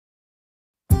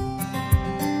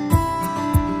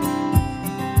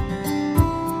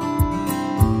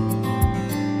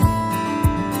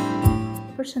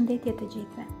Përshëndetje të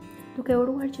gjithëve. Duke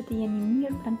uruar që të jeni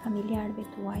mirë pranë familjarëve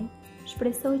tuaj,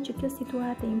 shpresoj që kjo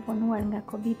situatë e imponuar nga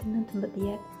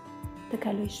COVID-19 të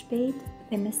kaloj shpejt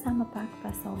dhe me sa më pak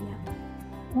pasoja.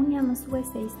 Unë jam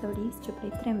mësuese e historisë që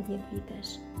prej 13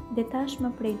 vitesh, dhe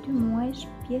tashmë prej 2 muajsh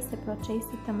pjesë e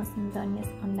procesit të mesimdhenies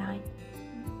online.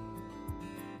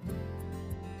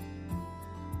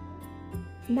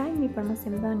 Lajmi për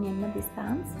mesimdhenien në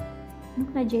distancë nuk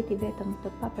na gjeti vetëm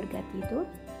të papërgatitur,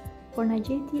 por na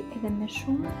gjeti edhe me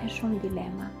shumë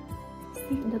dilema.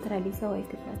 Si do të realizohej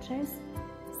ky proces,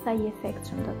 sa i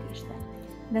efektshëm do të ishte.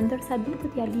 Dhe ndërsa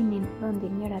ditët ja linin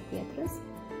vendin njëra tjetrës,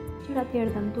 gjërat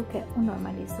erdhën duke u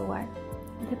normalizuar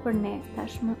dhe për ne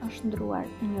tashmë është ndruar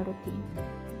në një rutinë.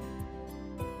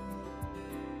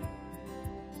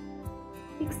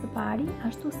 Pikë së pari,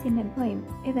 ashtu si ne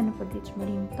bëjmë edhe në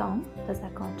përditshmërinë tonë të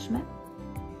zakonshme,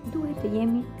 duhet të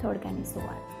jemi të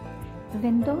organizuar.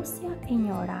 Vendosja e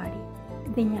një orari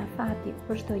dhe një afati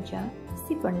për çdo gjë,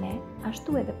 si për ne,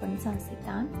 ashtu edhe për nxënësit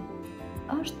tanë,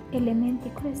 është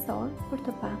elementi kryesor për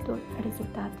të patur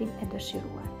rezultatin e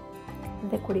dëshiruar.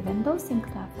 Dhe kur i vendosim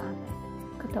këto afate,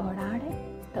 këto orare,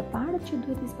 të parët që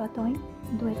duhet i zbatojmë,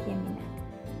 duhet jemi ne.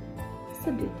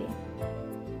 Së dyti,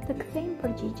 të kthejmë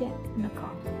përgjigje në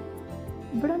kohë.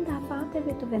 Brenda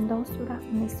afateve të vendosura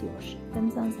mes jush dhe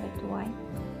nxënësve tuaj,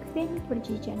 kthejmë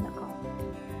përgjigje në kohë.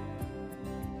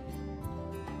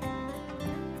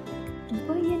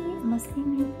 Bëjeni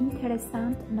mësimin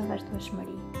interesant në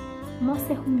vazhdueshmëri. Mos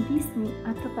e humbisni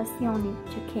atë pasionin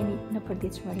që keni në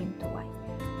përditshmërinë tuaj.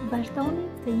 Vazhdoni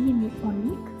të jeni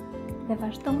unik dhe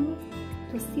vazhdoni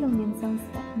të sillni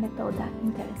nxënësve metoda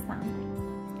interesante.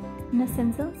 Nëse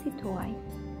nxënësit tuaj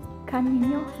kanë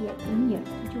një njohje të mirë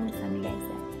të gjuhës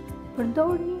angleze,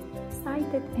 përdorni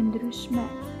sajtet e ndryshme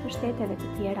të shteteve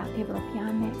të tjera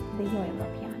evropiane dhe jo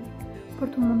evropiane,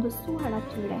 për të mundësuar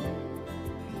atyre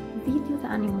video të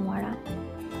animuara,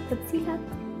 të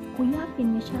cilat u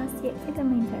japin një qasje edhe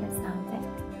më interesante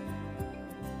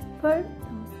për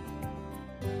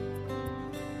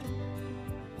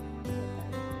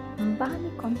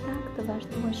mbani kontakt të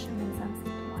vazhdueshëm me nxënësit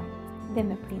tuaj dhe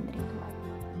me prindrit tuaj.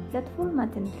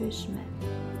 Platformat e ndryshme,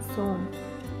 Zoom,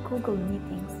 Google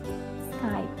Meetings,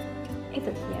 Skype e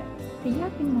të tjerë, të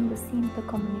japin mundësinë të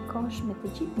komunikosh me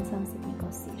të gjithë nxënësit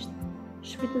njëkohësisht.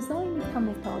 Shfrytëzojeni këto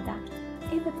metoda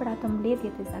edhe për ato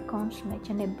mbledhjet e zakonshme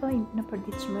që ne bëjmë në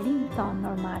përditshmërinë tonë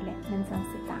normale me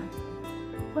nxënësit tanë.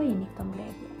 Bëjeni këto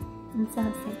mbledhje.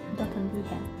 Nxënësit do të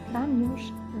ndihen pranë jush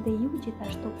dhe ju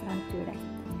gjithashtu pranë tyre.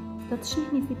 Do të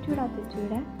shihni fytyrat e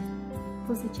tyre,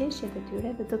 buzëqeshjet e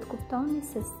tyre dhe do të kuptoni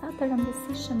se sa të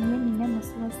rëndësishëm jeni ne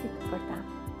mësuesit për ta.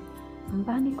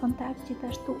 Mbani kontakt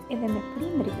gjithashtu edhe me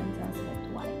prindrit e nxënësve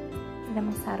tuaj. Dhe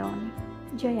mos harroni,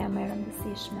 gjëja më e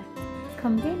rëndësishme,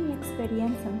 këmbeni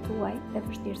eksperiencën tuaj dhe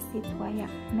vështirësitë tuaja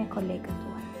me kolegët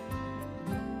tuaj.